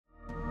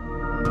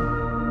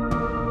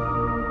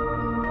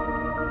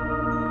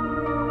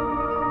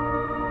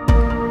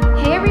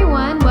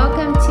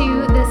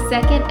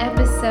second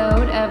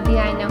episode of the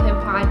I Know Him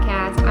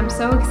podcast. I'm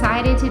so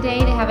excited today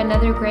to have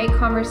another great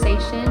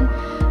conversation.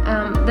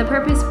 The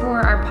purpose for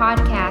our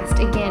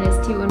podcast, again,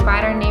 is to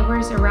invite our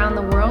neighbors around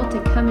the world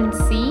to come and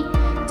see,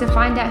 to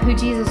find out who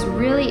Jesus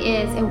really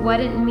is and what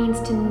it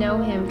means to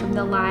know Him from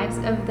the lives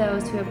of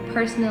those who have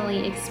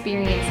personally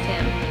experienced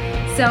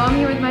Him. So I'm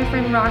here with my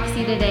friend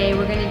Roxy today.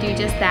 We're going to do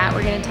just that.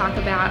 We're going to talk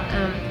about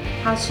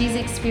how she's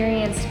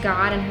experienced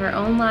God in her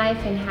own life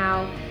and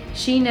how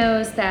she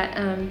knows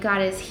that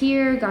God is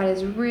here, God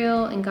is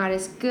real, and God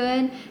is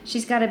good.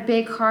 She's got a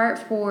big heart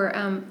for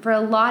a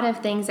lot of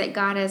things that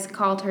God has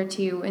called her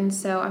to, and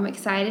so I'm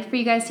excited for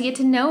you guys to get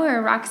to know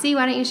her. Roxy,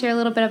 why don't you share a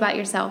little bit about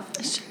yourself?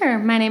 Sure.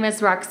 My name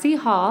is Roxy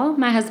Hall.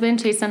 My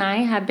husband Chase and I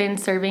have been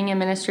serving in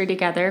ministry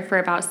together for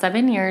about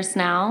 7 years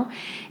now,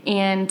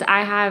 and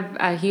I have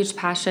a huge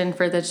passion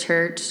for the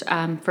church,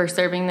 for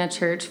serving the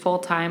church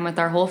full-time with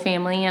our whole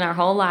family and our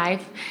whole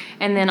life,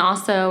 and then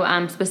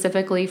also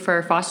specifically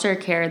for foster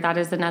care. That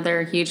is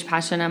another huge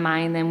passion of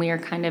mine, and we are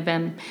kind of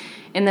in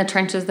the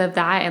trenches of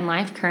that in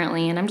life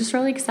currently, and I'm just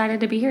really excited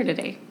to be here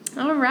today.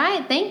 All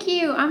right, thank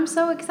you. I'm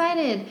so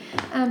excited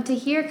to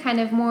hear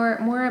kind of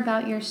more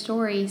about your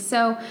story.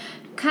 So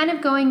kind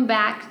of going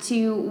back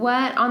to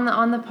what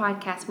on the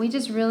podcast, we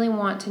just really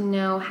want to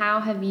know,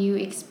 how have you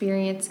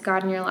experienced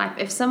God in your life?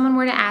 If someone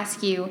were to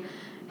ask you,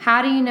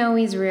 how do you know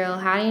He's real?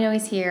 How do you know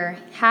He's here?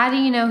 How do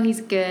you know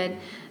He's good?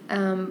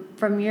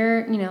 From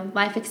your,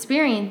 life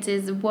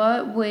experiences,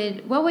 what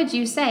would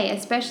you say,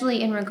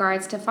 especially in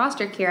regards to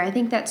foster care? I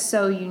think that's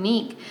so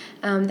unique.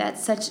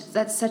 That's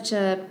such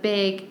a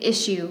big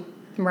issue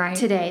right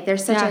today.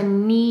 There's such a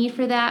need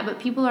for that, but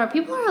people are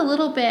a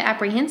little bit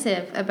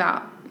apprehensive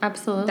about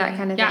absolutely that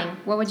kind of thing.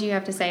 What would you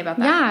have to say about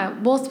that? Yeah,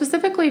 well,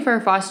 specifically for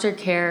foster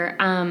care,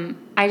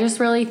 I just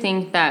really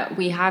think that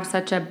we have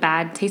such a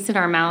bad taste in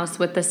our mouths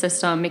with the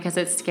system because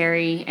it's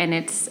scary and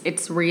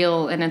it's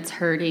real and it's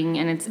hurting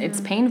and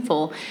it's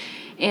painful.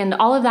 And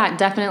all of that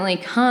definitely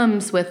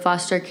comes with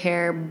foster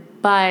care,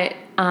 but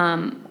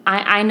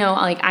I know,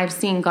 I've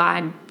seen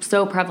God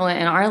so prevalent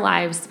in our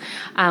lives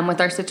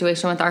with our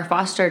situation with our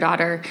foster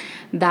daughter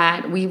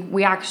that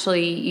we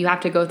actually, you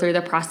have to go through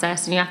the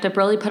process and you have to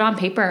really put on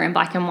paper in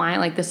black and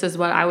white, this is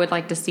what I would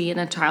like to see in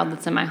a child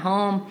that's in my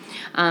home.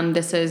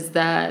 This is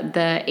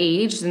the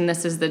age and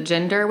this is the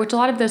gender, which a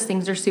lot of those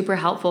things are super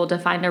helpful to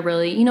find a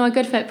really, a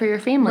good fit for your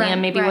family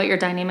and maybe what your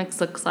dynamics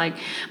looks like.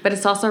 But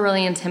it's also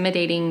really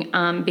intimidating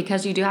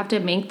because you do have to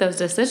make those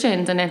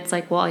decisions, and it's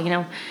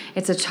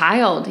it's a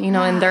child,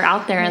 and they're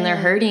out there and they're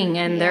hurting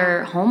and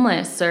they're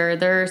homeless or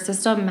their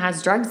system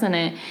has drugs in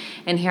it.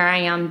 And here I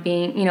am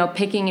being,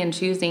 picking and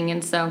choosing.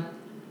 And so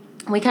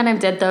we kind of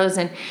did those.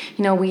 And,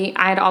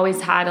 I'd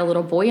always had a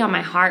little boy on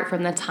my heart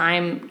from the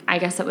time, I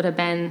guess it would have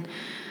been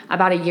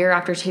about a year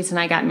after Chase and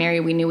I got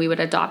married. We knew we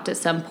would adopt at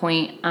some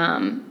point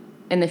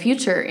in the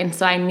future. And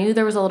so I knew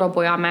there was a little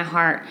boy on my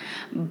heart.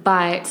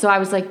 But so I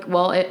was like,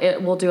 well,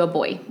 we'll do a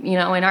boy,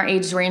 and our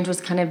age range was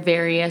kind of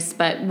various,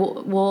 but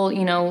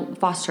we'll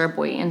foster a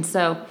boy. And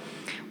so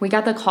we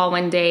got the call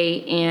one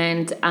day,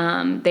 and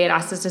they had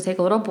asked us to take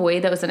a little boy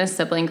that was in a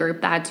sibling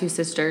group that had 2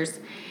 sisters.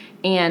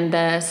 And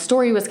the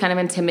story was kind of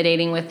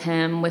intimidating with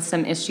him, with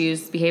some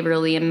issues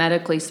behaviorally and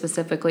medically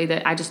specifically,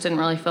 that I just didn't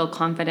really feel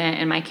confident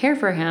in my care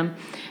for him.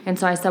 And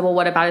so I said, well,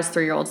 what about his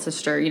 3-year-old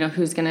sister?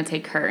 Who's going to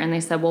take her? And they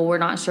said, well, we're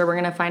not sure. We're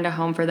going to find a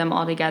home for them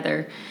all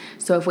together.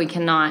 So if we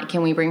cannot,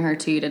 can we bring her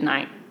to you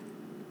tonight?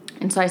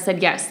 And so I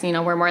said, yes,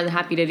 we're more than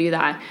happy to do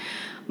that.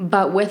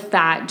 But with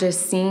that,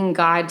 just seeing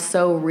God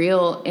so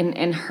real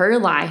in her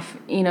life,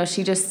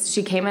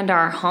 she came into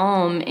our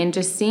home, and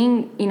just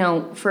seeing,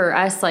 for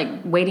us,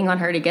 waiting on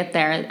her to get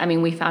there. I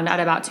mean, we found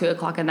out about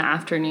 2:00 in the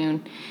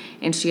afternoon,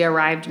 and she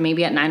arrived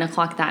maybe at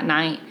 9:00 that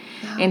night.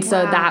 And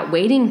so that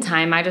waiting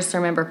time, I just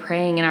remember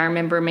praying, and I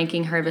remember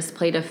making her this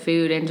plate of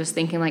food and just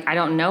thinking, I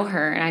don't know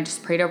her. And I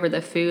just prayed over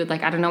the food.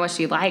 I don't know what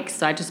she likes.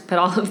 So I just put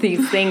all of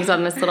these things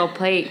on this little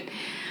plate.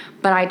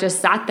 But I just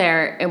sat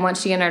there, and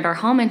once she entered our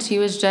home, and she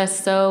was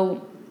just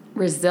so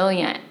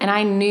resilient. And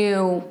I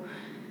knew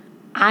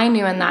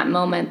in that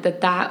moment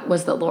that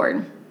was the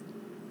Lord.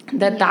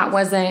 That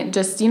wasn't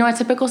just, a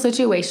typical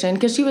situation,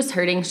 because she was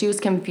hurting, she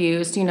was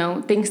confused,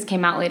 things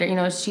came out later.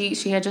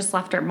 She had just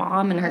left her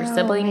mom and her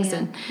siblings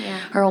and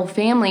her whole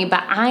family.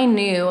 But I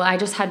knew, I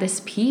just had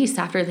this peace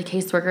after the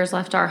caseworkers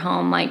left our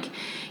home,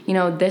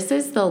 this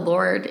is the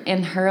Lord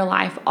in her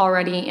life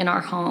already in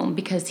our home,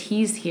 because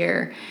He's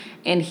here.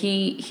 And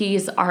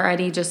he's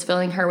already just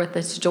filling her with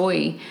this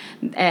joy.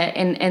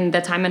 And the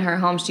time in her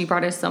home, she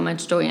brought us so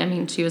much joy. I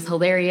mean, she was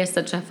hilarious,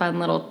 such a fun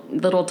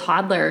little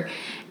toddler.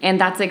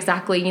 And that's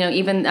exactly,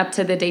 even up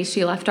to the day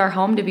she left our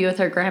home to be with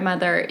her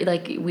grandmother,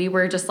 we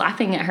were just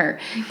laughing at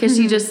her, because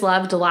she just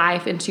loved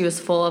life, and she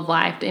was full of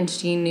life, and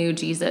she knew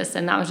Jesus.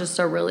 And that was just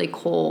a really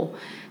cool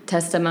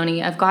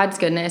testimony of God's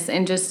goodness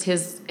and just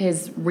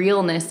his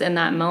realness in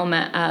that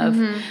moment of,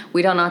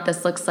 we don't know what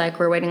this looks like.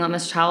 We're waiting on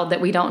this child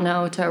that we don't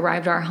know to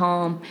arrive to our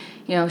home.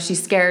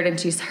 She's scared and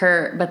she's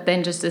hurt, but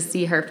then just to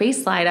see her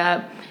face light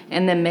up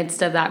in the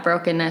midst of that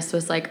brokenness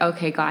was like,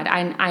 okay, God,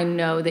 I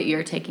know that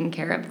you're taking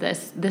care of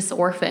this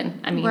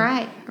orphan. I mean,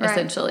 right.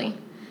 essentially.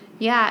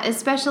 Yeah,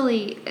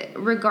 especially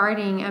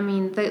regarding, I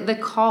mean, the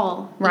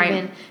call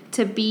even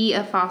to be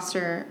a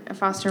foster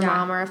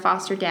mom or a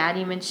foster dad.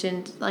 You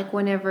mentioned like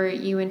whenever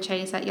you and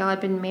Chase, that y'all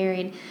had been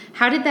married.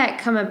 How did that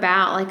come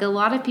about? Like a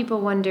lot of people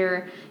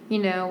wonder,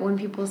 when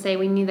people say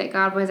we knew that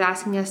God was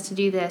asking us to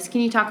do this.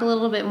 Can you talk a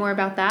little bit more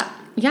about that?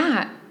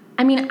 Yeah.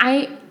 I mean,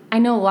 I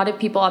know a lot of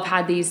people have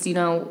had these,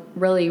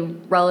 really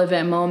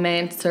relevant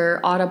moments or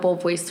audible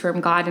voice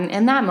from God. And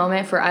in that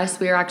moment for us,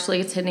 we were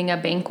actually attending a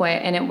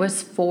banquet, and it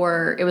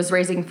was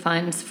raising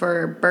funds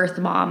for birth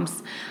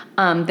moms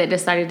that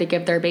decided to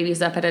give their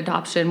babies up at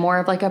adoption, more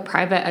of like a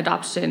private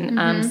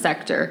adoption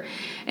sector.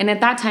 And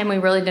at that time, we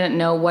really didn't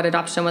know what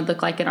adoption would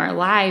look like in our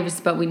lives,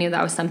 but we knew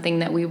that was something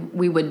that we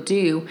would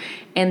do.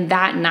 And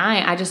that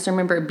night, I just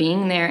remember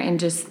being there and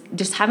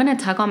just having a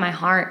tug on my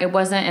heart. It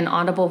wasn't an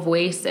audible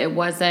voice. It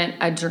wasn't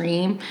a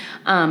dream,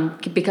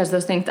 because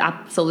those things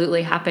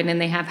absolutely happen, and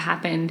they have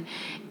happened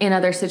in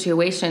other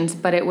situations.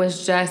 But it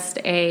was just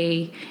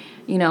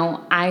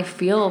I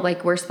feel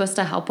like we're supposed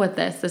to help with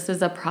this. This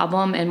is a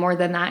problem, and more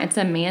than that, it's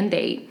a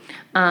mandate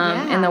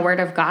in the Word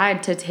of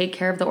God to take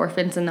care of the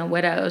orphans and the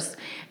widows.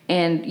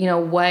 And,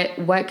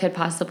 what could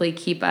possibly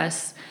keep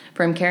us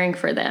from caring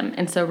for them?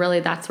 And so really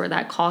that's where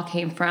that call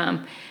came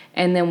from.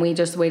 And then we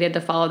just waited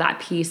to follow that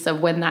piece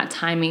of when that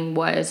timing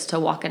was to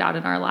walk it out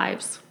in our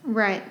lives.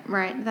 Right.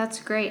 That's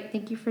great.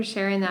 Thank you for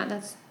sharing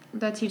that.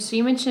 That's huge. So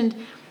you mentioned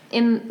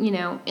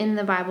in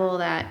the Bible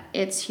that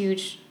it's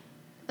huge.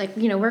 Like,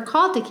 we're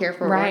called to care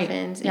for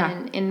orphans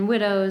and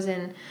widows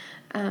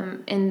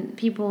and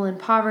people in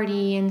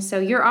poverty. And so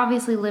you're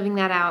obviously living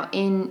that out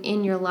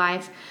in your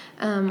life.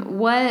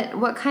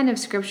 What kind of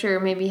scripture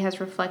maybe has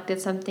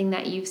reflected something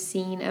that you've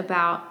seen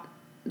about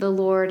the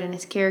Lord and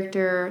his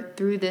character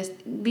through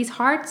these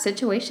hard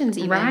situations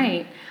even?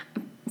 Right.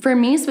 For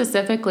me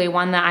specifically,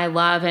 one that I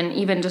love, and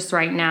even just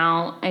right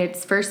now,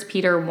 it's 1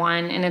 Peter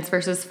 1, and it's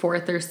verses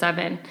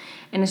 4-7.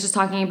 And it's just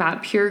talking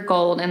about pure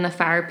gold in the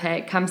fire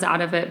pit comes out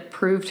of it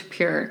proved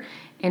pure,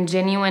 and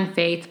genuine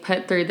faith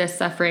put through this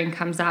suffering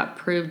comes out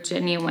proved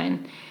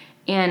genuine.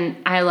 And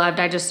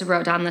I just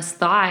wrote down this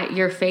thought: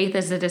 your faith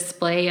is a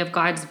display of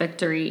God's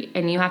victory,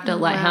 and you have to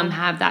let him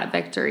have that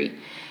victory.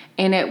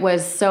 And it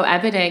was so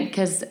evident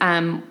because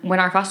when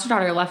our foster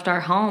daughter left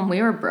our home,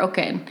 we were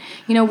broken.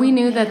 We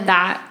knew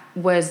that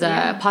was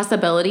a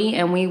possibility,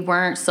 and we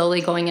weren't solely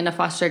going into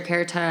foster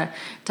care to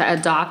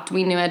adopt.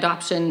 We knew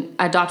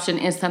adoption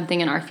is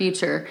something in our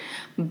future,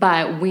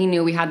 but we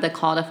knew we had the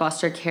call to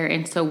foster care.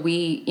 And so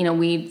we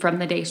from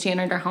the day she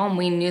entered our home,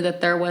 we knew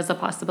that there was a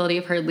possibility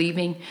of her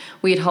leaving.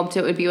 We had hoped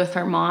it would be with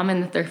her mom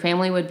and that their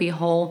family would be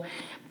whole,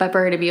 but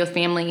for her to be with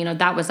family,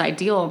 that was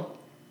ideal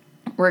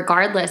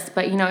regardless.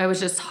 But it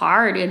was just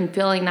hard, and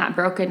feeling that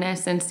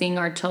brokenness and seeing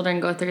our children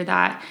go through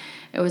that.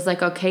 It was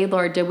like, okay,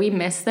 Lord, did we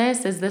miss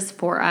this? Is this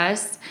for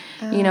us?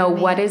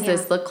 What does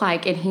this look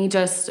like? And he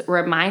just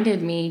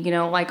reminded me,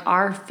 like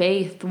our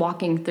faith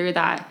walking through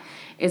that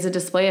is a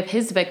display of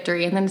his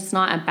victory. And then it's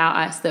not about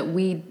us, that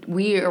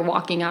we are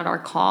walking out our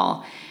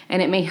call,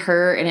 and it may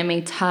hurt and it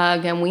may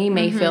tug, and we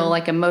may feel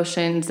like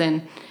emotions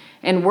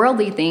and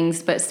worldly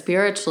things, but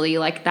spiritually,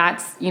 like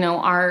that's,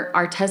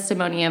 our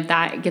testimony of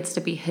that gets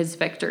to be his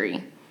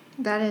victory.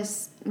 That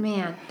is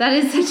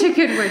such a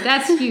good word.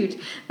 That's huge.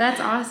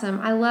 That's awesome.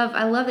 I love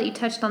that you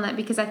touched on that,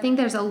 because I think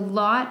there's a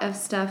lot of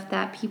stuff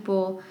that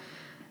people,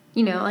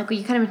 like what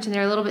you kind of mentioned,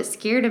 they're a little bit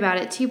scared about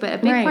it too. But a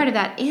big part of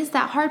that is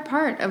that hard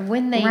part of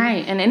when they are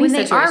reunited. And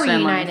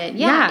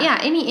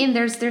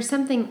there's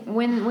something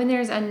when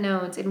there's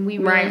unknowns, and we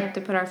really have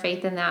to put our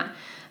faith in that.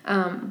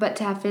 But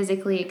to have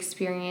physically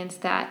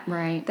experienced that,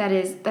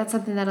 that's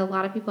something that a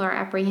lot of people are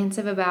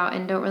apprehensive about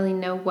and don't really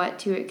know what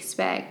to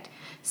expect.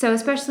 So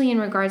especially in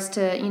regards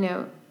to,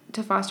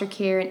 to foster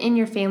care and in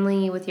your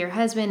family with your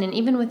husband and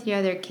even with your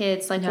other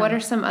kids, like what are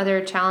some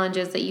other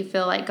challenges that you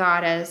feel like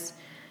God has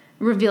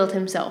revealed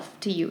himself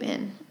to you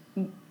in?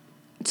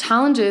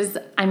 Challenges,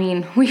 I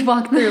mean, we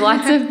walked through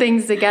lots of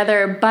things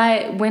together,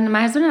 but when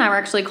my husband and I were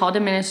actually called to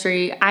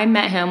ministry, I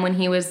met him when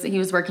he was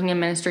working in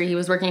ministry. He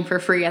was working for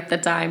free at the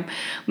time,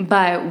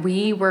 but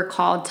we were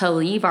called to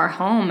leave our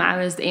home. I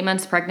was 8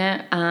 months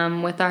pregnant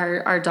with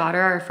our daughter,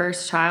 our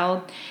first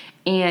child,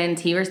 and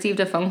he received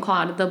a phone call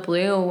out of the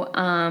blue,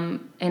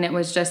 and it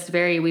was just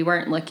we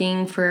weren't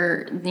looking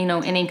for,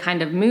 any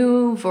kind of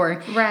move,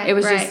 or it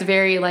was just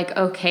very like,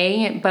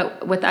 okay.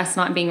 But with us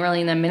not being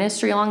really in the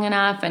ministry long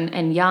enough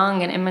and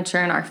young and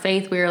immature in our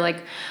faith, we were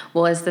like,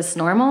 well, is this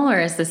normal, or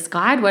is this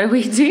God? What do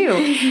we do?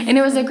 And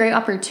it was a great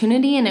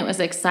opportunity, and it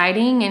was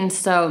exciting. And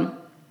so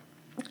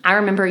I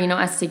remember,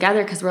 us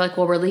together, because we're like,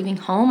 well, we're leaving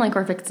home, like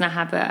we're fixing to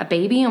have a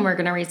baby and we're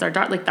going to raise our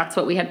daughter. Like that's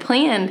what we had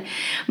planned.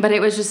 But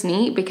it was just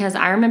neat because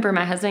I remember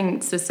my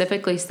husband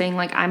specifically saying,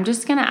 like, I'm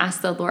just going to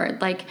ask the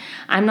Lord, like,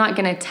 I'm not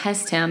going to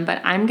test him,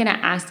 but I'm going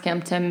to ask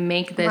him to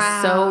make this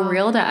so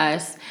real to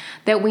us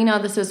that we know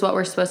this is what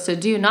we're supposed to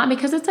do. Not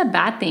because it's a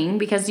bad thing,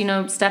 because,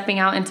 stepping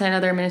out into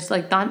another ministry,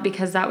 like not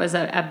because that was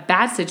a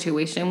bad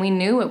situation. We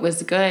knew it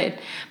was good,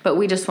 but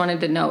we just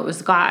wanted to know it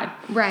was God.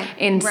 Right.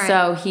 And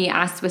so he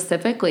asked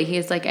specifically,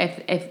 he's like,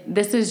 if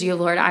this is you,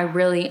 Lord,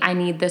 I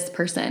need this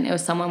person. It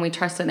was someone we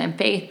trusted in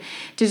faith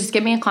to just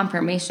give me a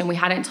confirmation. We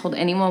hadn't told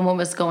anyone what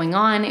was going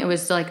on. It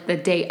was like the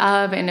day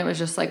of, and it was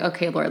just like,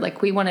 okay, Lord,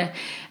 like we want to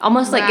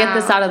almost like get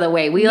this out of the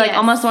way. We like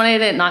almost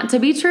wanted it not to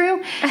be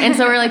true. And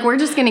so we're like, we're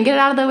just going to get it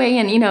out of the way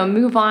and,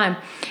 move on.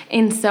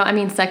 And so,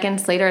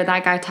 seconds later,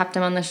 that guy tapped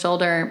him on the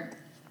shoulder.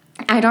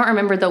 I don't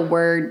remember the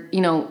word,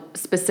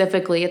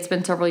 specifically. It's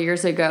been several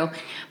years ago,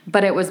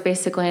 but it was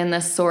basically in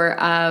this sort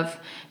of,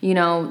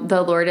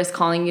 the Lord is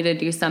calling you to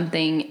do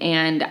something,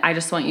 and I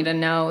just want you to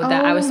know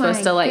that I was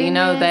supposed to let you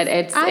know that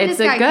it's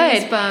a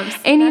good.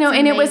 Goosebumps. And That's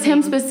and it was him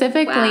amazing.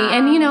 specifically,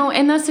 and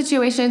in those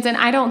situations, and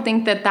I don't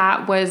think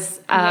that was.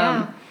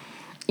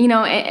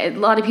 A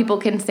lot of people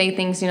can say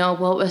things,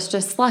 well, it was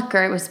just luck,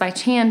 or it was by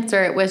chance,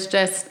 or it was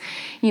just,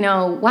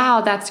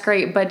 wow, that's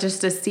great. But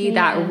just to see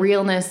that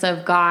realness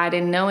of God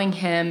and knowing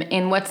him.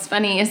 And what's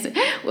funny is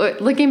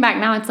looking back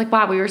now, it's like,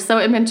 wow, we were so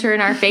immature in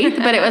our faith,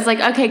 but it was like,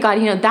 okay,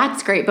 God,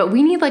 that's great, but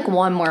we need like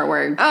one more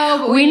word.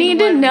 Oh, we need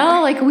to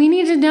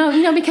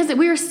know, because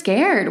we were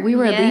scared. We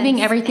were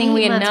leaving everything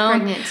we had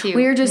known.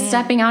 We were just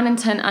stepping out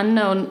into an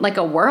unknown, like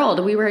a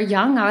world. We were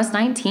young. I was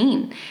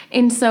 19.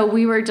 And so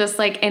we were just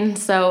like, and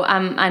so,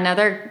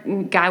 another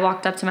guy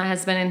walked up to my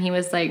husband and he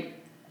was like,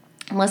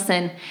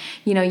 listen,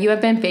 you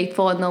have been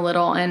faithful in the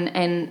little,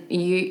 and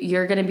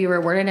you're going to be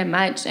rewarded in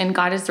much, and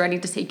God is ready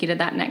to take you to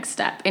that next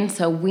step. And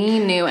so we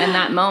knew in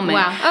that moment.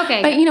 Wow.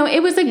 Okay. But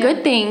it was a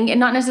good thing, and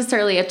not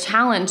necessarily a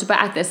challenge, but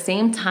at the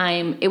same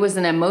time, it was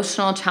an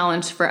emotional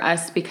challenge for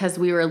us because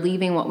we were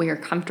leaving what we were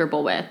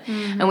comfortable with.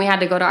 Mm-hmm. And we had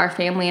to go to our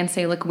family and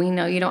say, look, we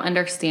know you don't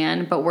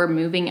understand, but we're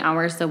moving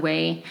hours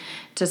away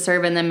to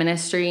serve in the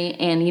ministry.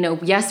 And,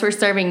 yes, we're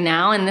serving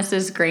now and this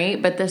is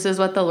great, but this is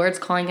what the Lord's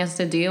calling us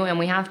to do and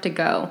we have to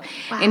go.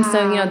 Wow. And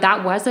so,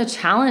 that was a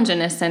challenge in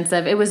a sense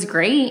of it was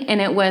great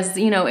and it was,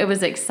 it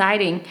was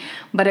exciting,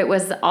 but it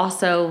was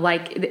also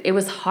like, it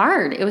was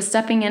hard. It was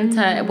stepping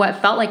into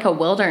what felt like a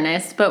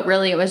wilderness, but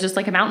really it was just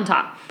like a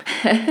mountaintop.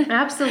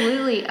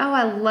 Absolutely. Oh,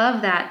 I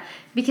love that,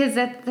 because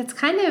that's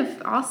kind of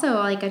also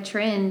like a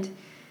trend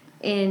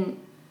in,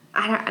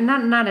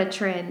 not a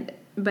trend,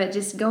 but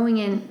just going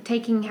and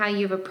taking how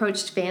you've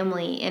approached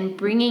family and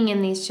bringing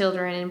in these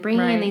children and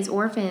bringing in these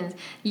orphans.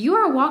 You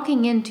are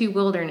walking into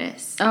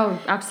wilderness.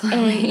 Oh,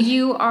 absolutely. And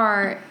you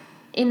are,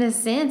 in a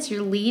sense,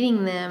 you're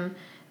leading them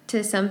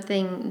to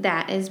something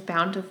that is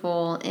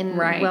bountiful and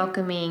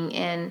welcoming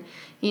and,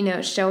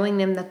 showing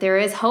them that there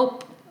is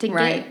hope to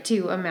get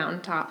to a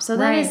mountaintop. So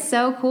that is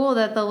so cool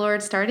that the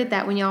Lord started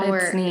that when y'all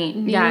were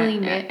newly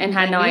and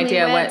had no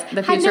idea what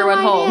the future would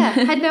hold.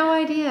 Had no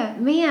idea.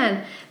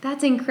 Man,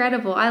 that's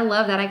incredible. I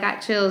love that. I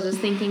got chills just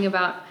thinking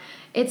about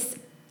it's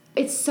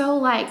so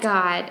like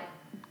God.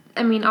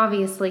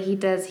 Obviously he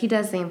does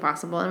the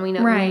impossible, and we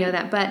know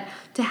that. But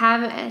to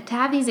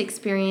have these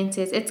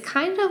experiences, it's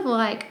kind of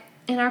like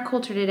in our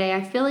culture today,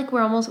 I feel like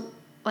we're almost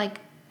like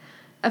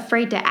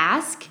afraid to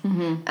ask.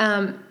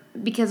 Mm-hmm.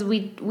 Because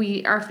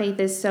our faith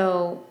is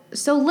so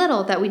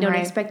little that we don't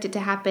expect it to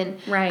happen.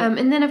 Right.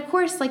 And then of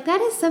course, like that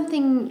is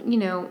something,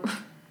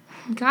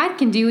 God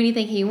can do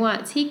anything he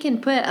wants. He can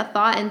put a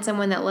thought in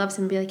someone that loves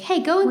him and be like, hey,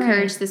 go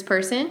encourage this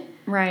person.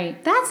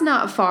 Right. That's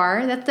not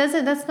far.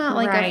 That's not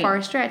like a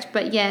far stretch,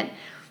 but yet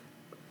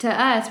to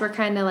us, we're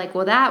kind of like,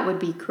 well, that would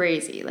be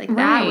crazy. Like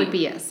that would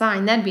be a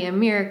sign. That'd be a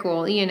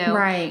miracle,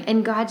 Right.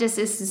 And God just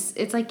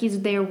it's like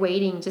he's there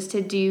waiting just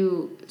to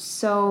do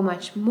so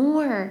much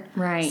more.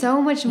 Right.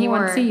 So much more. He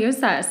wants to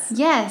use us.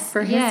 Yes.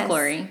 For his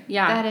glory.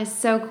 Yeah. That is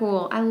so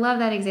cool. I love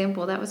that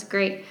example. That was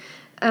great.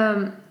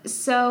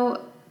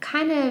 So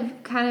kind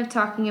of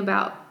talking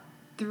about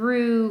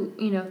through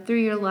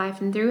your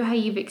life and through how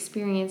you've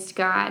experienced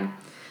God.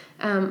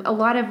 A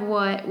lot of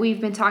what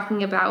we've been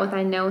talking about with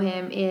I Know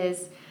Him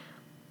is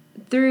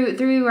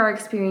through our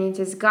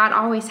experiences, God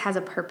always has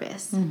a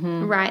purpose,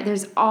 right?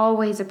 There's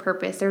always a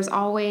purpose. There's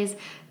always,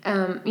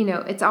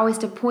 it's always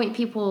to point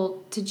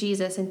people to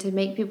Jesus and to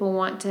make people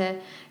want to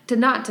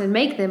not to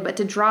make them, but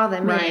to draw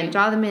them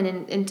in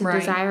and to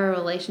desire a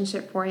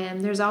relationship for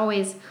Him. There's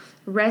always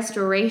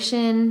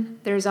restoration.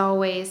 There's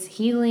always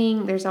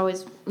healing. There's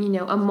always,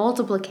 a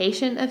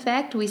multiplication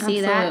effect. We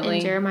see that in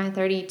Jeremiah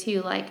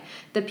 32. Like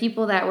the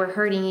people that were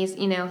hurting,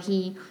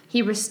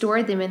 he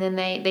restored them, and then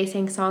they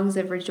sang songs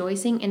of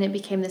rejoicing, and it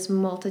became this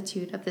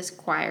multitude of this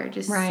choir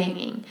just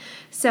singing.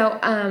 So,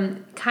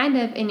 kind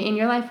of in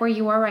your life where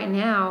you are right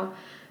now,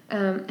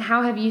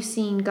 how have you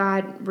seen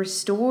God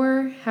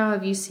restore? How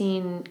have you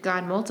seen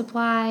God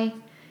multiply?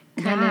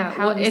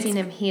 How have you seen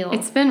Him heal?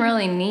 It's been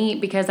really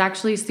neat because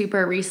actually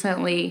super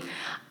recently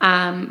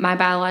My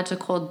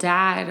biological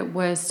dad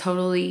was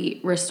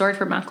totally restored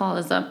from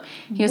alcoholism.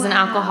 He was an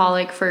Wow.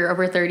 alcoholic for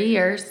over 30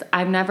 years.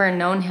 I've never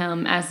known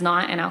him as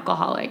not an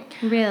alcoholic.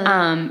 Really?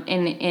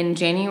 In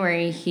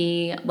January,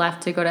 he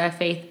left to go to a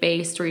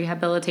faith-based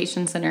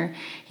rehabilitation center.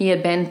 He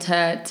had been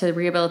to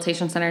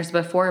rehabilitation centers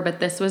before, but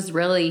this was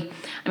really,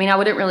 I mean, I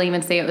wouldn't really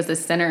even say it was a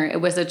center.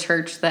 It was a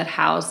church that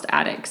housed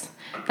addicts.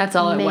 That's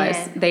all it was.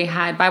 They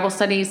had Bible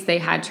studies, they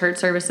had church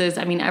services,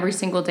 I mean, every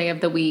single day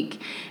of the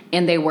week,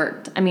 and they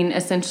worked. I mean,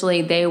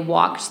 essentially, they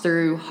walked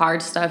through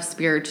hard stuff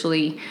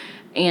spiritually,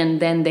 and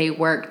then they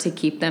worked to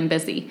keep them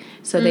busy.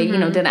 So they,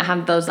 didn't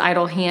have those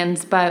idle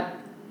hands, but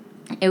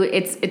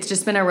it's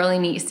just been a really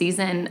neat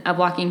season of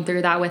walking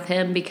through that with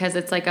him, because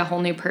it's like a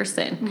whole new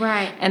person.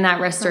 Right. And that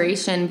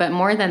restoration. Right. But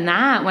more than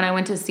that, when I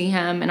went to see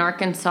him in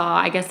Arkansas,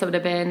 I guess it would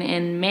have been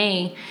in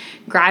May,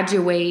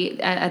 graduate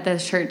at the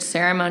church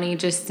ceremony,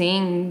 just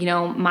seeing,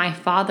 my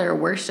father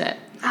worship.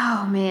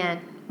 Oh, man.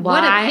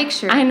 What a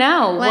picture. I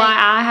know. Well,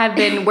 I have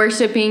been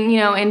worshiping,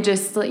 and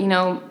just,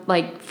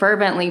 like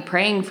fervently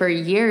praying for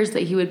years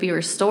that he would be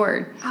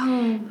restored.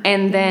 Oh.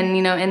 And then,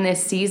 in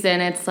this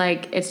season, it's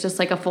just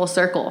like a full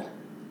circle.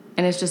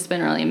 And it's just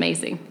been really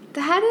amazing.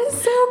 That is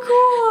so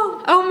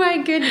cool. Oh my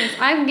goodness.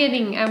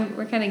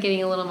 We're kind of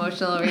getting a little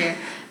emotional over here.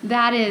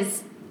 That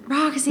is,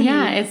 Roxy.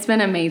 Yeah, it's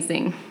been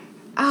amazing.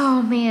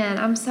 Oh man,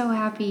 I'm so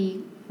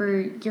happy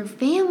for your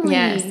family.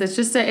 Yes,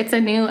 it's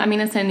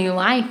a new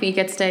life. He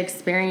gets to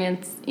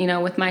experience,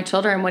 with my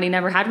children what he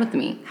never had with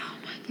me. Oh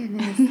my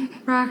goodness.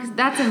 Rox,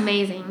 that's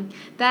amazing.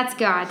 That's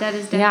God. That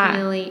is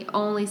definitely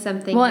only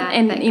something that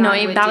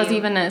God would was do.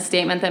 even a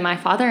statement that my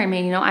father had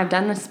made. I've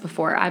done this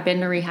before. I've been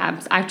to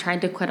rehabs. I've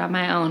tried to quit on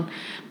my own.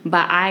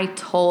 But I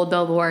told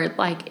the Lord,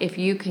 if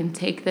you can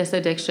take this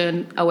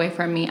addiction away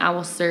from me, I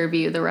will serve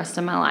you the rest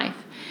of my life.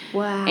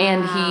 Wow.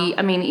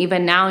 And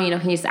even now,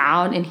 he's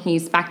out and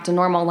he's back to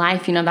normal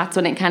life. That's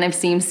when it kind of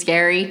seems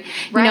scary,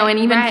 and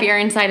even fear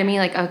inside of me,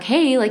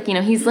 okay,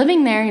 he's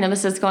living there,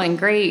 this is going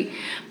great,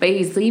 but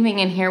he's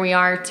leaving, and here we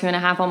are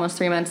 2.5, almost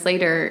 3 months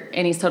later,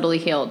 and he's totally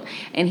healed,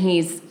 and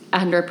he's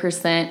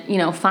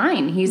 100%,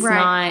 fine. He's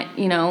not,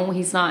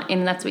 he's not,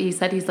 and that's what he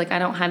said. He's like, I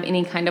don't have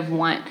any kind of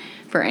want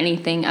for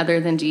anything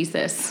other than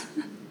Jesus.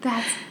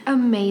 That's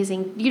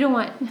amazing.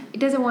 It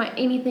doesn't want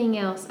anything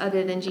else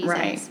other than Jesus.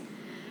 Right.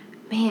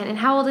 Man, and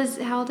how old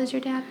is your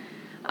dad?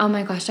 Oh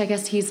my gosh, I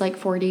guess he's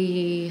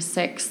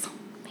 46.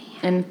 Man.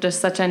 And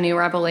just such a new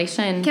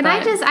revelation.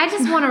 I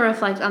just want to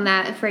reflect on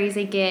that phrase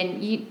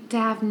again. To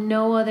have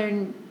no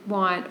other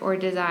want or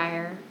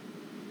desire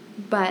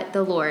but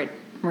the Lord.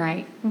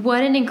 Right.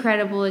 What an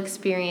incredible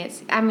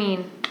experience. I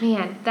mean,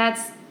 man,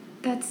 that's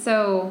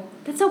so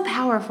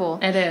powerful.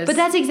 It is. But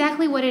that's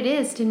exactly what it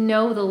is, to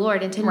know the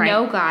Lord and to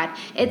know God.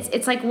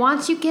 It's like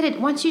once you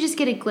just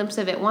get a glimpse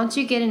of it, once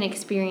you get an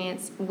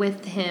experience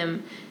with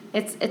Him,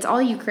 it's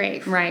all you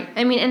crave. Right.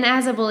 I mean, and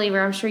as a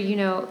believer, I'm sure you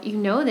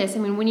know this. I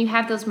mean, when you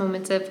have those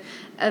moments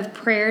of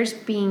prayers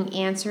being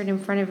answered in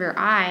front of your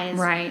eyes,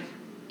 right,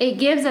 it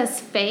gives us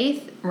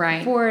faith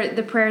for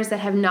the prayers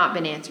that have not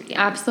been answered yet.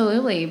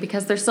 Absolutely,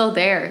 because they're still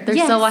there.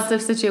 There's still lots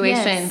of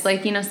situations.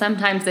 Yes.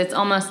 Sometimes it's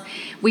almost,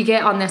 we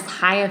get on this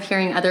high of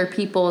hearing other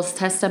people's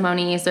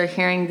testimonies or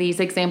hearing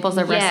these examples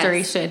of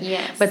restoration.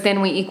 Yes. But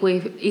then we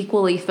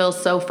equally feel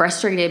so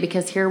frustrated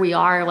because here we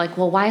are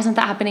well, why isn't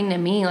that happening to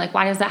me?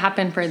 Why does that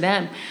happen for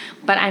them?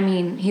 But I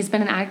mean, he's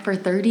been an addict for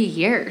 30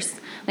 years.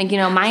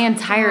 My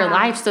entire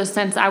life. So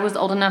since I was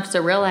old enough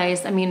to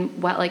realize,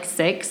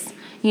 6?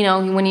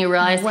 When you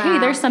realize, hey,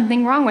 there's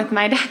something wrong with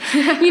my dad,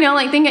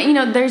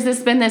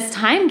 there's been this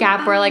time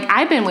gap where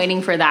I've been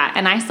waiting for that.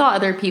 And I saw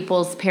other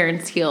people's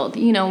parents healed,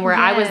 where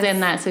I was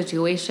in that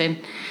situation.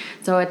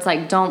 So it's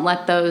don't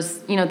let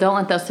those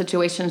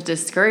situations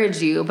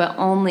discourage you, but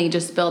only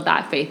just build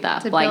that faith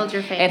up. Build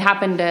your faith. It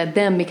happened to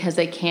them because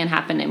it can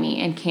happen to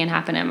me and can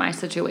happen in my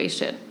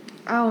situation.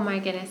 Oh my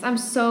goodness. I'm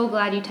so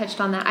glad you touched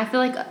on that. I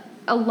feel like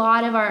a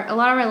lot of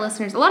our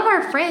listeners, a lot of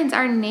our friends,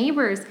 our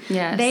neighbors,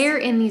 they're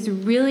in these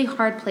really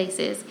hard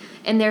places,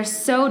 and they're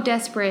so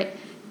desperate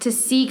to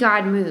see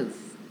God move.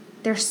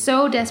 They're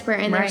so desperate,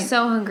 and they're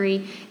so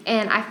hungry.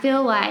 And I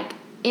feel like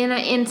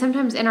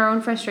sometimes in our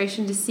own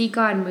frustration to see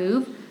God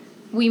move,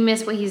 we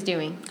miss what He's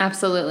doing.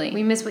 Absolutely.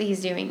 We miss what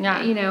He's doing.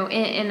 Yeah.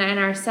 In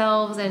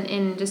ourselves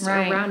and just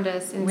around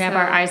us. And we have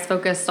our eyes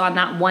focused on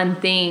that one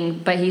thing,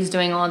 but He's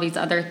doing all of these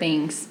other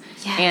things.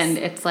 Yes. And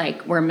it's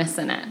we're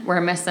missing it.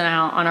 We're missing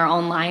out on our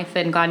own life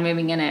and God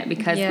moving in it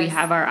because we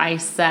have our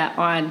eyes set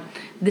on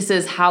this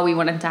is how we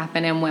want it to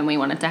happen and when we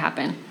want it to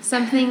happen.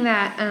 Something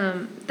that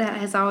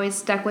has always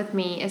stuck with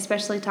me,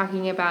 especially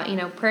talking about,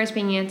 prayers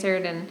being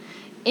answered and,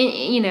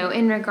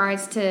 in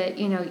regards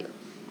to,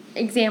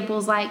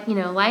 examples like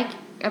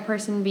a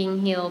person being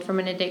healed from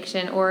an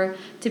addiction or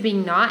to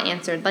being not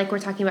answered. Like we're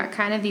talking about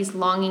kind of these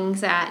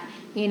longings that,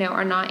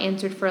 are not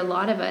answered for a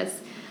lot of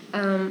us.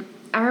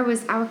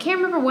 I can't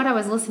remember what I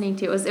was listening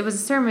to. It was a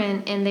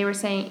sermon, and they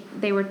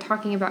were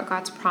talking about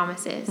God's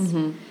promises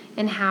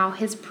and how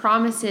His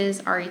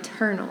promises are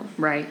eternal.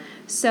 Right.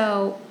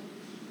 So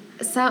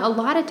So a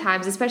lot of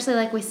times, especially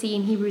like we see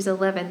in Hebrews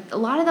 11, a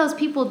lot of those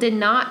people did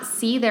not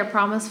see their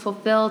promise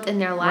fulfilled in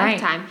their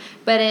lifetime,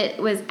 but it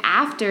was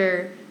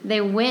after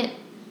they went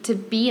to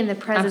be in the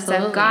presence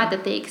of God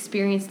that they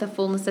experienced the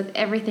fullness of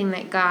everything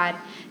that God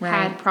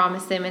had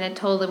promised them and had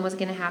told them was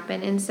going to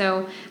happen. And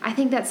so I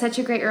think that's such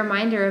a great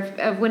reminder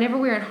of whenever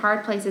we're in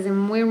hard places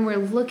and when we're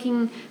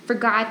looking for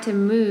God to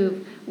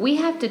move, we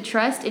have to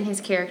trust in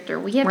his character.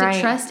 We have to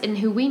trust in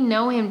who we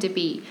know him to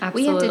be.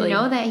 Absolutely. We have to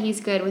know that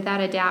he's good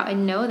without a doubt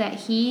and know that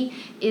he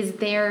is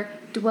there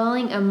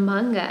dwelling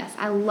among us.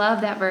 I love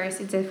that verse.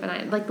 It's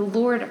infinite. Like the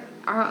Lord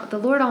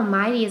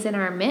Almighty is in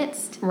our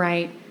midst.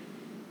 Right.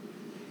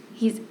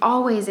 He's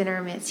always in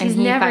our midst. He's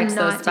and he never fights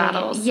not those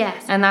battles.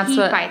 Yes. And that's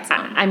what fights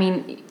them. I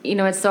mean,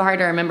 it's so hard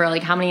to remember,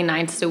 like, how many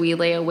nights do we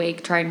lay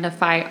awake trying to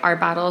fight our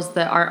battles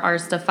that are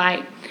ours to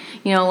fight?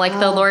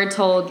 The Lord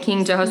told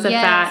King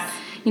Jehoshaphat,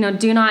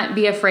 do not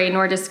be afraid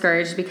nor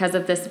discouraged because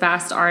of this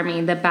vast army.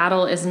 The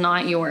battle is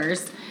not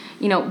yours.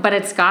 But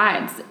it's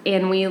God's,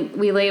 and we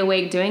lay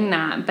awake doing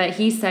that. But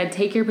he said,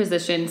 take your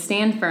position,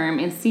 stand firm,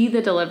 and see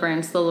the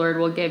deliverance the Lord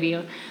will give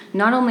you.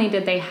 Not only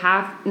did they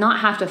not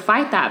have to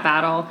fight that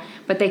battle,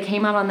 but they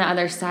came out on the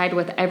other side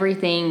with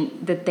everything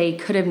that they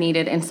could have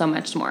needed and so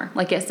much more.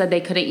 Like it said,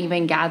 they couldn't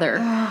even gather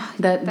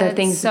the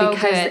things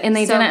and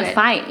they didn't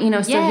fight.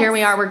 So here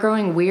we are, we're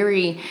growing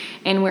weary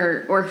and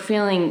we're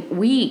feeling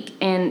weak,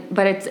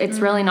 but it's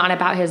really not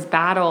about his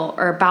battle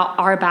or about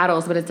our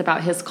battles, but it's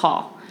about his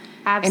call.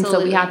 Absolutely. And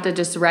so we have to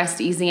just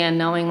rest easy in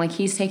knowing like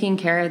he's taking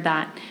care of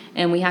that,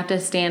 and we have to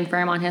stand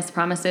firm on his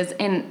promises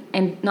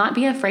and not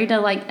be afraid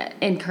to like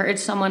encourage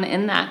someone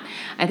in that.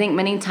 I think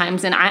many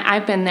times, and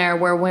I've been there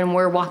where when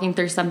we're walking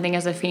through something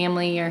as a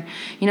family or,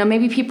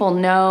 maybe people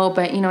know,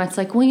 but it's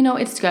like, well,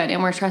 it's good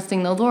and we're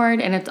trusting the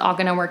Lord and it's all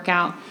going to work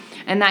out.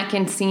 And that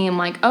can seem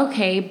like,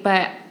 okay,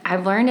 but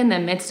I've learned in the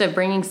midst of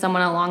bringing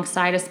someone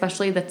alongside,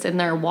 especially that's in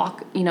their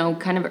walk,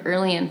 kind of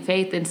early in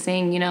faith, and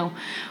saying,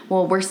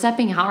 well, we're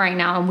stepping out right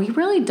now and we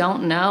really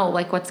don't know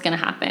like what's going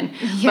to happen.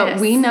 Yes.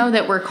 But we know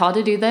that we're called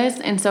to do this.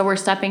 And so we're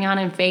stepping out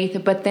in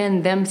faith, but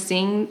then them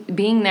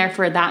being there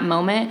for that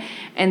moment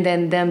and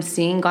then them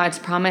seeing God's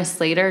promise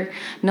later.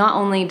 Not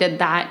only did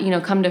that,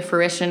 come to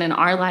fruition in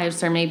our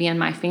lives or maybe in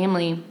my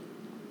family,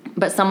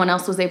 but someone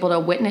else was able to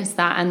witness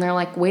that, and they're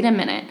like, wait a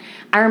minute.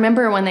 I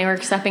remember when they were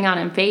stepping out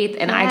in faith,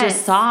 and I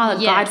just saw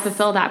God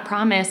fulfill that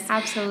promise.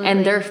 Absolutely.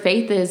 And their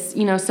faith is,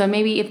 so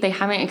maybe if they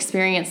haven't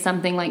experienced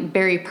something like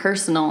very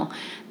personal,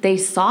 they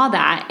saw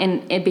that,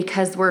 and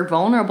because we're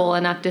vulnerable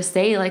enough to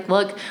say, like,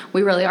 look,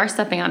 we really are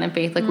stepping out in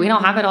faith. Like, we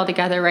don't have it all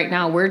together right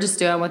now. We're just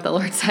doing what the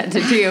Lord said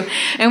to do,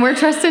 and we're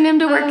trusting him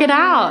to work it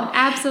out.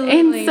 Absolutely.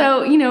 And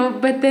so,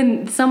 but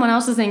then someone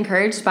else is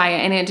encouraged by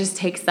it, and it just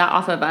takes that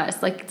off of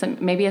us. Like,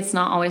 maybe it's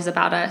not always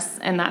about us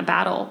and that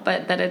battle,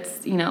 but that it's,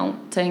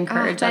 to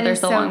encourage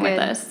others along with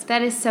us.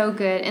 That is so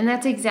good. And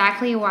that's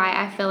exactly why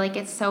I feel like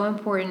it's so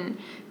important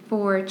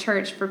for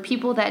church, for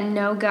people that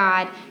know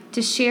God,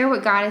 to share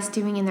what God is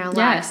doing in their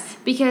lives. Yes.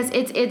 Because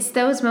it's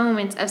those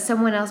moments of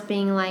someone else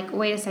being like,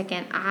 wait a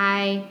second,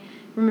 I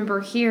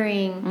remember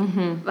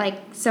hearing like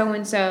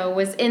so-and-so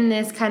was in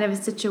this kind of a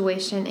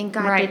situation and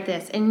God did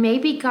this. And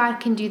maybe God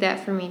can do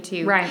that for me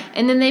too. Right.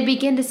 And then they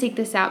begin to seek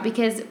this out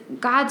because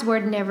God's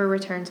word never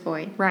returns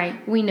void.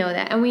 Right. We know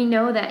that. And we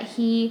know that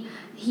He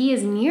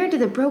is near to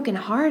the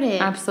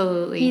brokenhearted.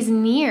 Absolutely. He's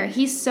near.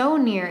 He's so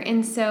near.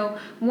 And so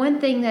one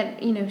thing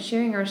that,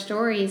 sharing our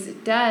stories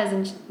does,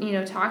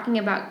 and, talking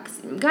about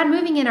God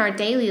moving in our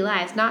daily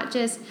lives, not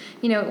just,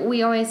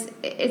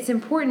 it's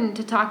important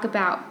to talk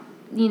about,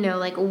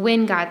 like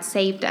when God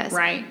saved us.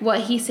 Right.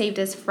 What he saved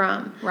us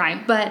from.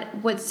 Right. But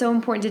what's so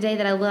important today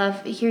that I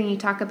love hearing you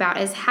talk about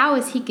is how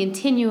is he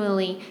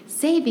continually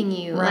saving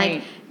you?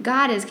 Right. Like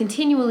God is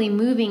continually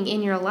moving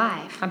in your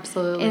life.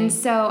 Absolutely. And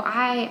so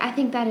I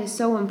think that is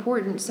so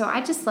important. So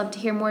I just love to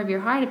hear more of your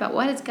heart about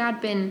what has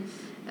God been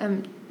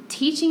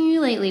teaching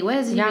you lately? What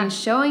has he been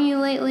showing you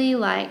lately?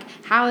 Like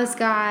how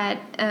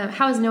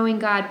has knowing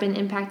God been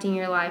impacting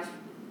your life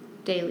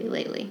daily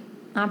lately?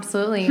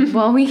 Absolutely.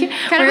 Well, we're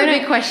kind of a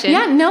big question.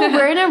 Yeah, no,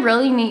 we're in a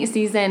really neat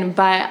season,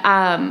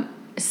 but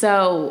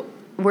so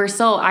we're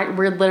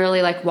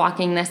literally like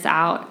walking this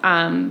out.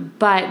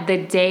 But the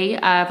day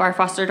of our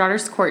foster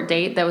daughter's court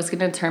date that was going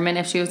to determine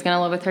if she was going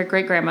to live with her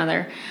great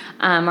grandmother,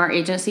 our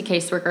agency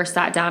caseworker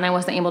sat down. I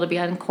wasn't able to be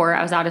in court.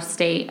 I was out of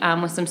state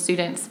with some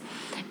students.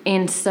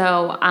 And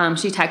so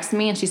she texted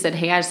me and she said,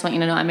 hey, I just want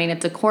you to know I made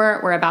it to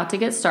court. We're about to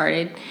get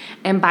started.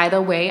 And by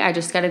the way, I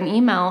just got an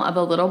email of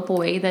a little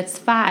boy that's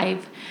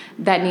 5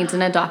 that needs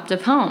an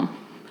adoptive home.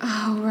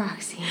 Oh,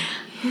 Roxy.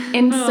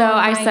 And so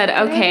I said,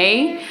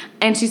 okay.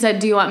 And she said,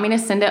 do you want me to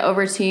send it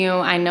over to you?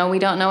 I know we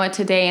don't know what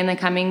today in the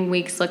coming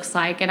weeks looks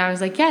like. And I was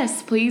like,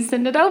 yes, please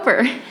send it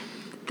over.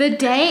 The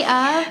day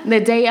of? The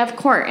day of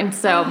court. And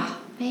so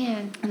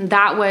man,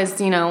 that was,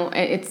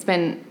 it's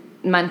been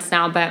months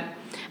now,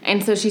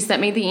 and so she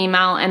sent me the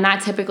email, and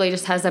that typically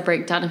just has a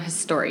breakdown of his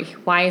story.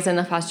 Why he's in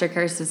the foster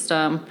care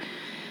system,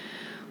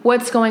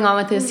 what's going on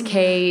with his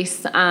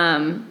case,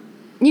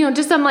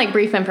 just some like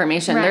brief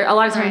information. Right, A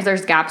lot of times right.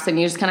 there's gaps and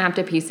you just kind of have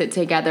to piece it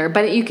together.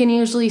 But you can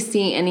usually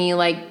see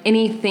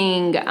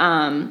anything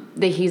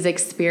that he's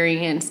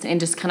experienced and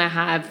just kind of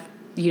have,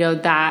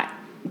 that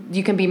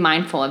you can be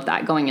mindful of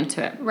that going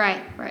into it.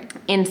 Right.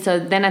 And so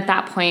then at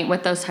that point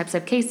with those types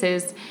of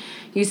cases,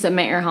 you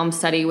submit your home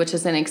study, which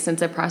is an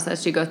extensive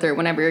process you go through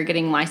whenever you're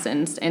getting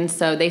licensed. And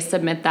so they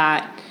submit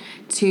that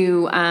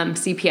to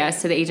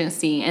CPS, to the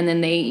agency, and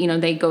then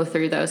they go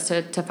through those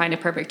to find a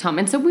perfect home.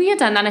 And so we had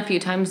done that a few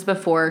times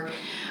before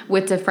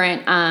with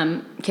different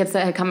kids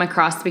that had come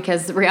across,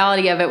 because the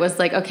reality of it was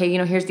like, okay,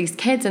 here's these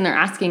kids and they're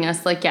asking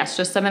us like, yes,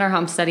 just submit our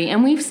home study.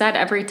 And we've said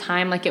every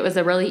time, like, it was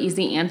a really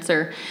easy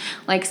answer,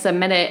 like,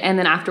 submit it. And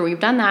then after we've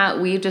done that,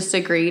 we just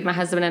agreed, my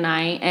husband and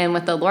I, and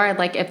with the Lord,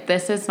 like, if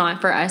this is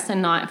not for us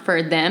and not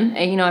for them,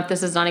 and, if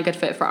this is not a good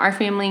fit for our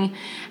family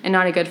and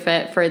not a good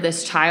fit for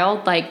this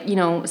child, like,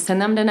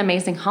 send them to an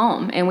amazing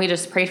home. And we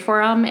just prayed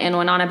for them and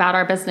went on about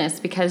our business,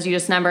 because you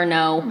just never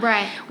know.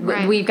 Right.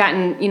 We've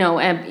gotten,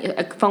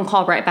 a phone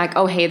call right back.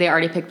 Oh, hey, they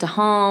already picked a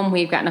home.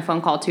 We've gotten a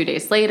phone call 2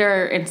 days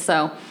later. And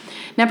so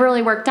never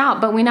really worked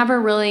out, but we never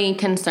really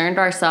concerned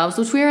ourselves,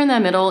 which we were in the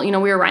middle, we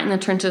were right in the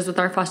trenches with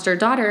our foster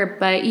daughter.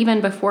 But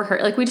even before her,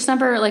 like, we just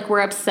never were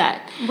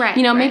upset. Right.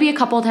 Maybe a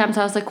couple of times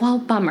I was like, well,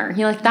 bummer.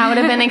 That would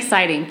have been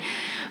exciting.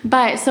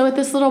 But so with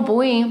this little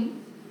boy,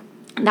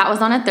 that was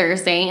on a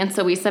Thursday. And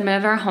so we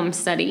submitted our home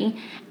study.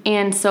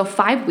 And so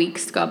 5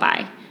 weeks go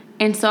by.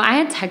 And so I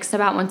had texts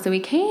about once a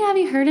week, hey, have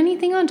you heard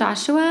anything on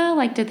Joshua?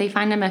 Like, did they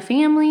find him a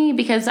family?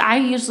 Because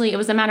it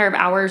was a matter of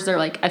hours or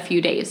like a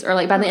few days, or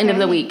like by the end of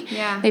the week,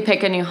 they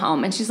pick a new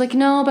home. And she's like,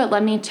 no, but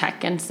let me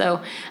check. And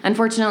so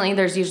unfortunately,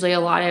 there's usually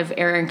a lot of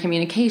error in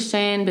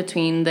communication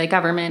between the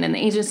government and the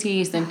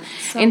agencies.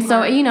 And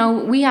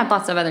so, we had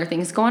lots of other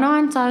things going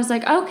on. So I was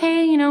like,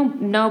 okay,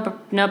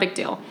 no big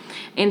deal.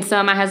 And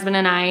so my husband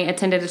and I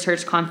attended a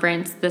church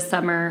conference this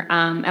summer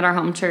at our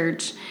home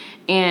church.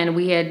 And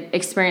we had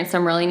experienced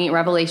some really neat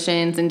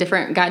revelations and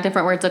got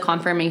different words of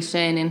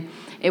confirmation. And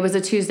it was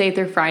a Tuesday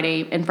through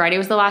Friday, and Friday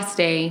was the last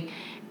day.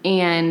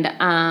 And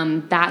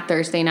that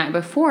Thursday night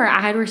before,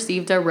 I had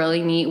received a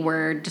really neat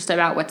word just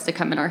about what's to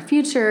come in our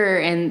future,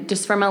 and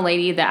just from a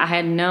lady that I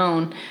had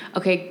known.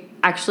 Okay,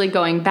 actually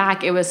going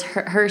back, it was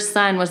her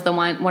son was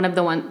one of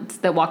the ones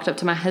that walked up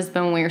to my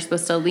husband when we were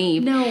supposed to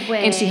leave. No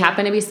way. And she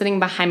happened to be sitting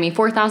behind me,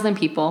 4,000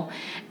 people.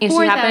 And she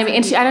happened to be,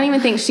 and I don't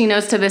even think she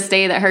knows to this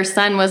day that her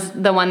son was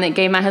the one that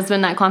gave my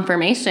husband that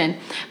confirmation.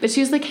 But she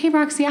was like, hey,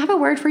 Roxy, I have a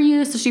word for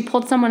you. So she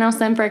pulled someone else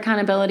in for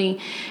accountability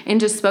and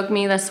just spoke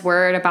me this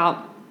word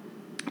about,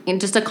 and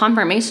just a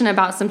confirmation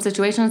about some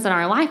situations in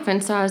our life.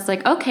 And so I was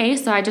like, okay.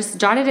 So I just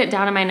jotted it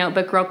down in my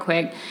notebook real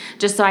quick,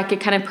 just so I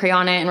could kind of pray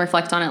on it and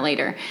reflect on it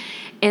later.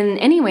 And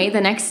anyway,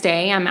 the next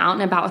day, I'm out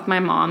and about with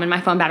my mom, and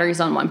my phone battery's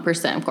on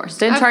 1%, of course.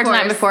 Didn't charge the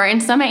night before.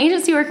 And so my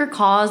agency worker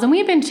calls, and we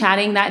had been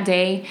chatting that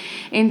day.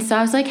 And so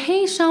I was like,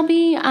 hey,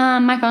 Shelby,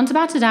 my phone's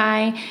about to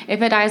die.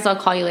 If it dies, I'll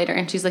call you later.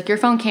 And she's like, your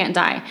phone can't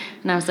die.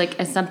 And I was like,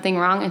 is something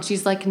wrong? And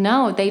she's like,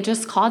 no, they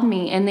just called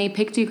me, and they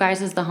picked you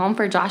guys as the home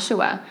for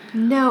Joshua.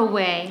 No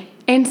way.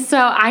 And so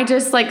I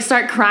just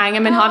start crying.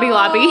 I'm in Hobby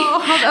Lobby. And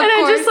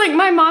I just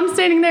my mom's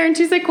standing there, and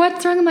she's like,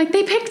 what's wrong? I'm like,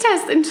 they picked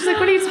us. And she's like,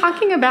 what are you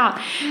talking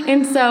about?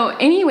 And so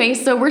anyway,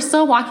 so we're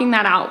still walking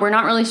that out. We're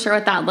not really sure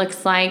what that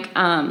looks like.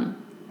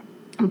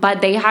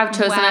 But they have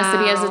chosen us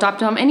to be as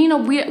adopted home.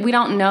 And, we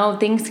don't know.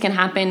 Things can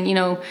happen.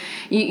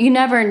 You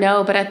never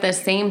know. But at the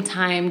same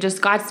time,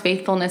 just God's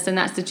faithfulness in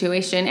that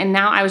situation. And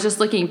now I was just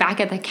looking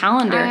back at the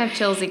calendar. I have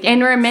chills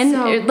again.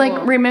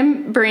 And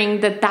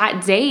remembering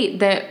that date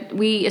that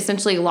we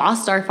essentially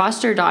lost our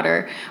foster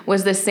daughter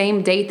was the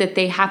same date that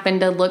they happened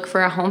to look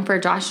for a home for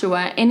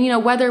Joshua. And,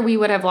 whether we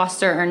would have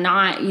lost her or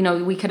not,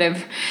 we could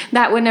have,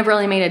 that wouldn't have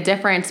really made a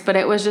difference. But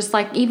it was just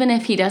even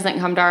if he doesn't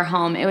come to our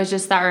home, it was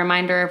just that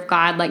reminder of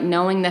God,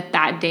 knowing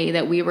that day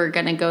that we were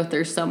going to go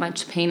through so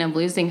much pain of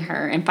losing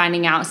her and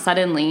finding out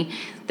suddenly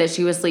that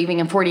she was leaving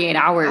in 48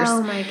 hours.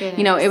 Oh my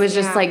goodness. It was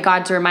just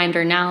God's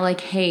reminder now,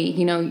 hey,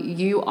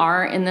 you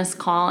are in this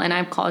call, and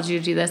I've called you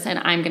to do this, and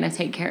I'm going to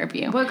take care of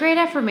you. What great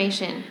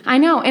affirmation. I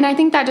know. And I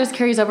think that just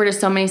carries over to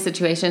so many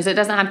situations. It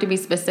doesn't have to be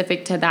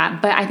specific to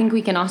that, but I think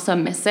we can also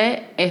miss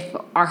it if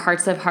our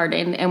hearts have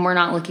hardened and we're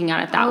not looking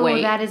at it that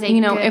way. That is a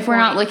good if we're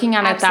not looking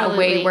at it that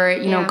way,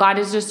 where, God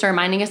is just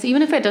reminding us,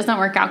 even if it doesn't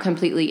work out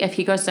completely, if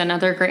he goes to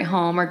another great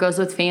home or goes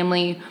with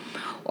family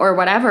or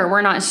whatever,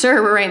 we're not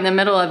sure, we're right in the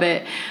middle of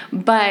it,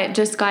 but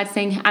just God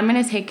saying, I'm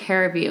going to take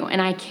care of you,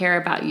 and I care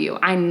about you.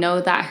 I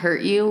know that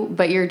hurt you,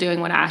 but you're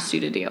doing what I asked you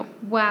to do.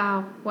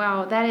 Wow.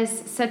 That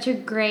is such a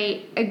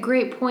great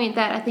point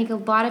that I think a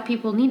lot of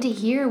people need to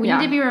hear. We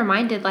need to be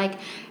reminded,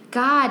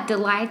 God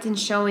delights in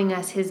showing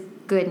us his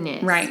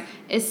goodness. Right.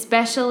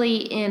 Especially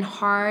in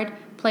hard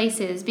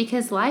places,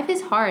 because life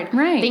is hard.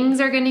 Right. Things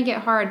are going to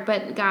get hard,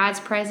 but God's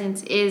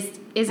presence is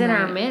in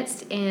our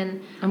midst,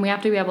 and we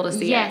have to be able to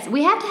see it. Yes,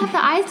 we have to have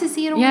the eyes to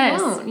see it, or we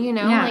won't.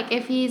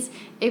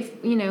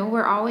 If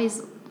we're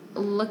always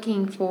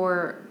looking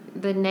for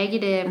the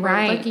negative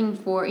or looking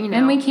for,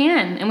 And we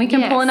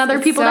can pull in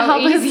other people to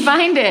help us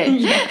find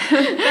it.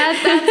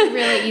 That's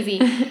really easy.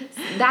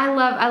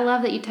 I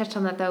love that you touched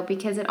on that though,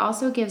 because it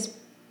also gives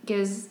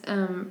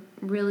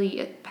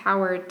really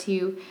power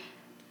to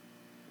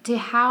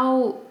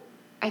how,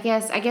 I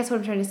guess what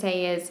I'm trying to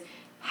say is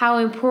how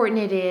important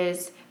it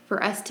is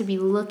for us to be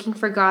looking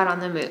for God on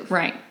the move.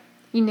 Right.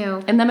 In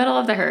the middle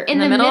of the hurt, in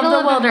the middle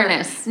of the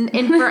wilderness.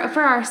 And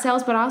for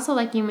ourselves, but also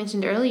like you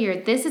mentioned earlier,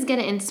 this is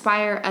going to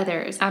inspire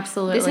others.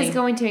 Absolutely. This is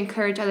going to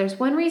encourage others.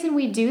 One reason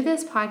we do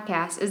this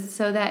podcast is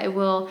so that it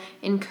will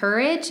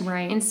encourage,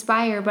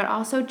 inspire, but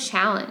also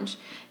challenge.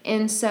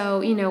 And so,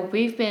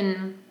 we've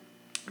been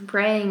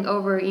praying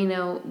over,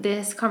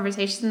 this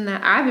conversation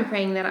that I've been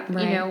praying that,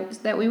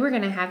 that we were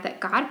going to have, that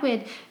God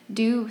would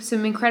do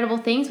some incredible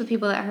things with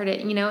people that heard it,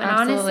 and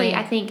honestly,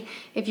 I think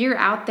if you're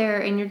out there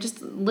and you're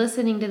just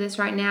listening to this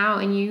right now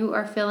and you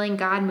are feeling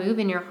God move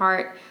in your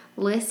heart,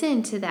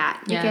 listen to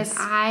that, because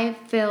I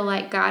feel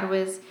like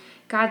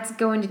God's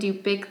going to do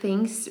big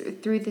things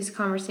through this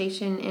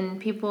conversation, and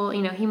people,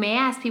 he may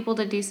ask people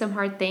to do some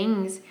hard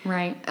things.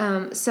 Right.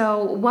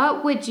 So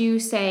what would you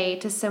say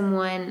to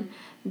someone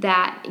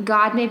that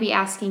God may be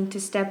asking to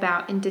step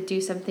out and to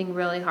do something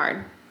really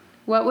hard?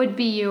 What would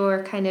be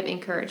your kind of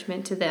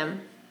encouragement to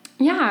them?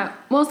 Yeah.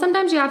 Well,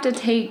 sometimes you have to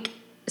take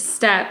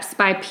steps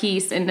by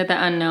piece into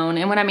the unknown.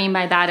 And what I mean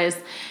by that is,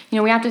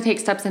 we have to take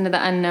steps into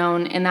the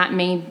unknown, and that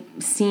may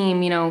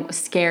seem,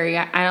 scary.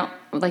 I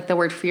don't like the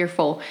word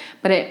fearful,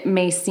 but it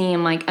may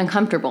seem like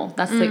uncomfortable.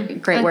 That's a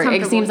great word.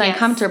 It seems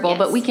uncomfortable,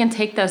 but we can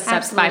take those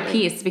steps by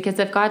piece, because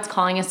if God's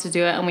calling us to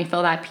do it and we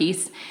feel that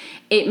peace,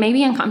 it may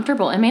be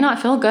uncomfortable. It may not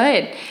feel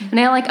good. And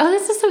they're like, oh,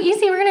 this is so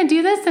easy. We're going to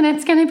do this and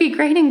it's going to be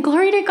great and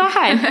glory to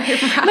God.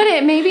 But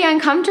it may be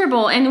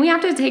uncomfortable, and we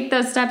have to take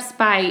those steps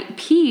by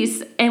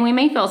piece, and we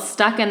may feel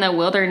stuck in the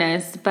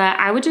wilderness. But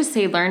I would just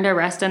say learn to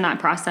rest in that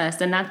process.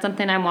 And that's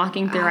something I'm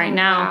walking through right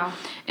now. Wow.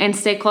 And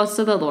stay close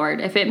to the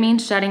Lord. If it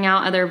means shutting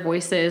out other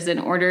voices in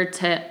order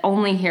to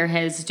only hear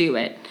His, do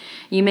it.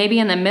 You may be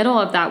in the middle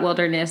of that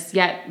wilderness,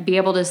 yet be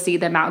able to see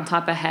the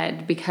mountaintop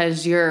ahead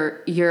because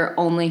you're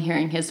only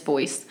hearing His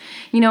voice.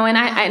 And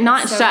I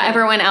not so shut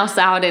everyone else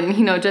out and,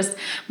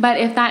 but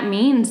if that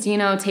means,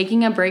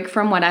 taking a break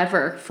from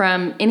whatever,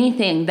 from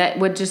anything that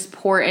would just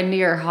pour into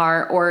your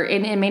heart, or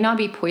it may not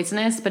be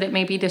poisonous, but it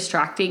may be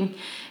distracting.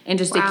 And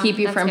just to keep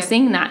you from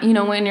seeing that,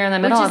 when you're in the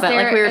middle of it,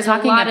 like we were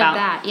talking about.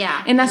 That,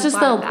 yeah. And that's just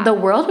the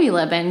world we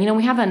live in.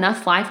 We have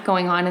enough life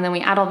going on, and then we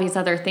add all these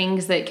other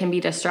things that can be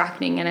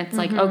distracting. And it's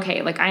like,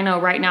 okay, like I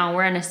know right now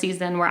we're in a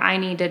season where I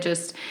need to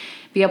just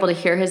be able to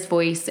hear His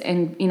voice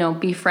and,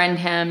 befriend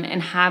Him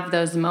and have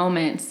those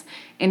moments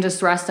and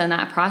just rest in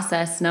that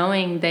process,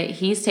 knowing that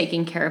He's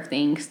taking care of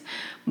things,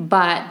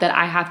 but that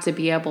I have to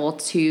be able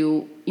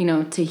to,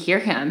 to hear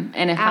Him.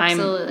 And if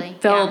I'm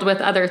filled with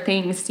other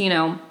things,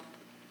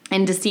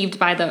 and deceived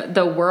by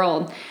the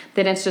world,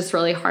 then it's just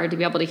really hard to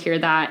be able to hear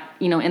that,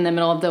 in the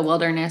middle of the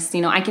wilderness.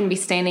 I can be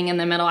standing in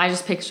the middle. I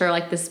just picture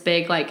like this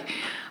big, like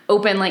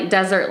open, like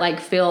desert, like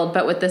field,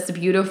 but with this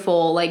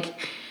beautiful, like,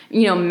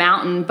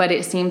 mountain, but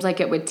it seems like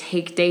it would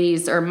take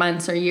days or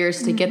months or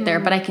years to get there,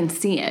 but I can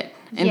see it.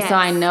 And so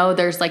I know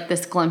there's like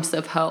this glimpse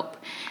of hope.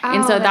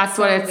 And so that's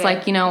what it's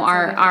like,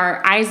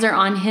 our eyes are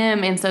on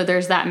Him. And so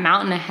there's that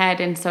mountain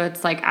ahead. And so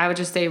it's like, I would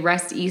just say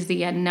rest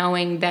easy and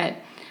knowing that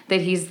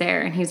He's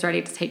there and He's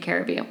ready to take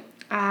care of you.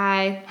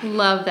 I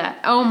love that.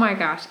 Oh my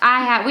gosh.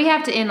 We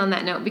have to end on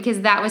that note because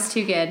that was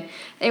too good.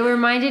 It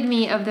reminded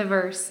me of the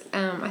verse,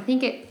 I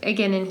think it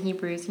again in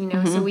Hebrews,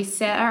 so we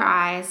set our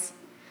eyes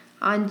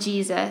on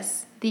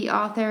Jesus, the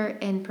author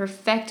and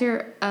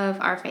perfecter of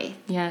our faith.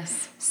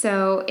 Yes.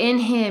 So in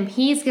Him,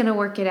 He's going to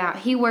work it out.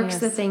 He works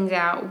the things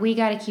out. We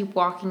got to keep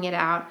walking it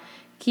out.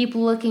 Keep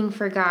looking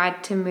for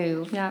God to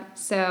move. Yeah.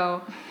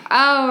 So,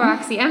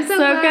 Roxy, I'm so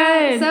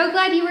glad. So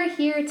glad you were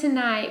here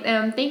tonight.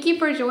 Thank you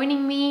for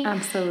joining me.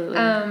 Absolutely.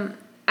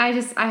 I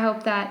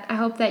hope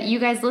that you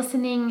guys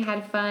listening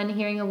had fun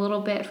hearing a little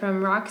bit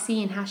from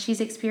Roxy and how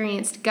she's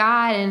experienced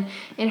God and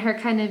in her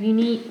kind of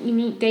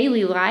unique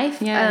daily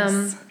life.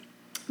 Yes.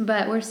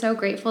 But we're so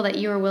grateful that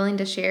you were willing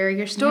to share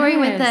your story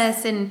with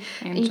us and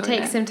you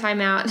take some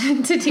time out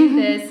to do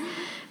this.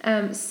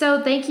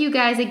 So thank you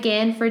guys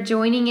again for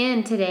joining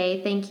in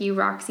today. Thank you,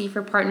 Roxy,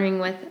 for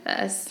partnering with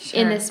us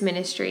in this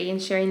ministry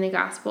and sharing the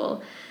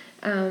gospel.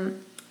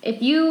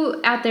 If you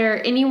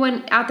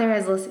anyone out there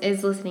is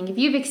listening, if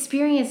you've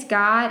experienced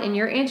God and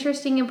you're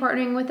interested in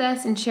partnering with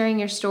us and sharing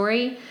your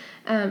story,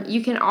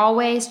 you can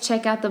always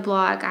check out the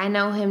blog,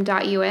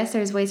 iknowhim.us.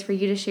 There's ways for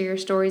you to share your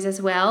stories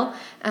as well.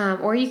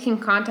 Or you can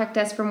contact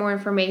us for more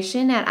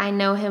information at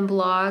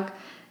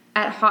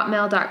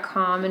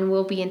iknowhimblog@hotmail.com, and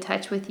we'll be in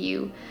touch with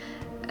you.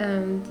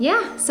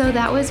 So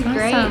that was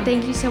great.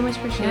 Thank you so much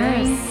for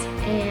sharing. Yes.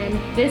 And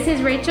this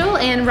is Rachel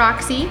and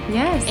Roxy.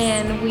 Yes.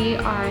 And we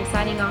are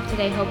signing off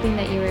today, hoping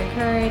that you were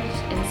encouraged,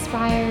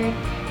 inspired,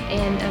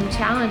 and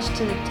challenged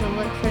to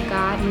look for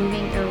God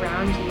moving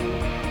around you.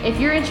 If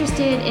you're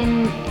interested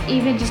in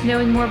even just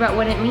knowing more about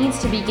what it means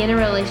to begin a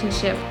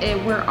relationship,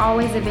 we're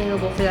always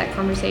available for that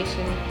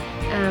conversation.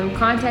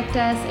 contact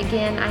us.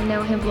 Again, I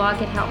know him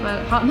blog at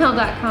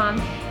hotmail.com,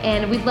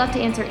 and we'd love to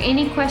answer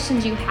any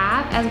questions you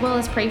have, as well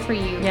as pray for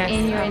you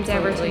in your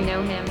endeavor to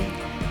know him.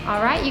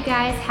 All right, you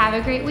guys, have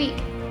a great week.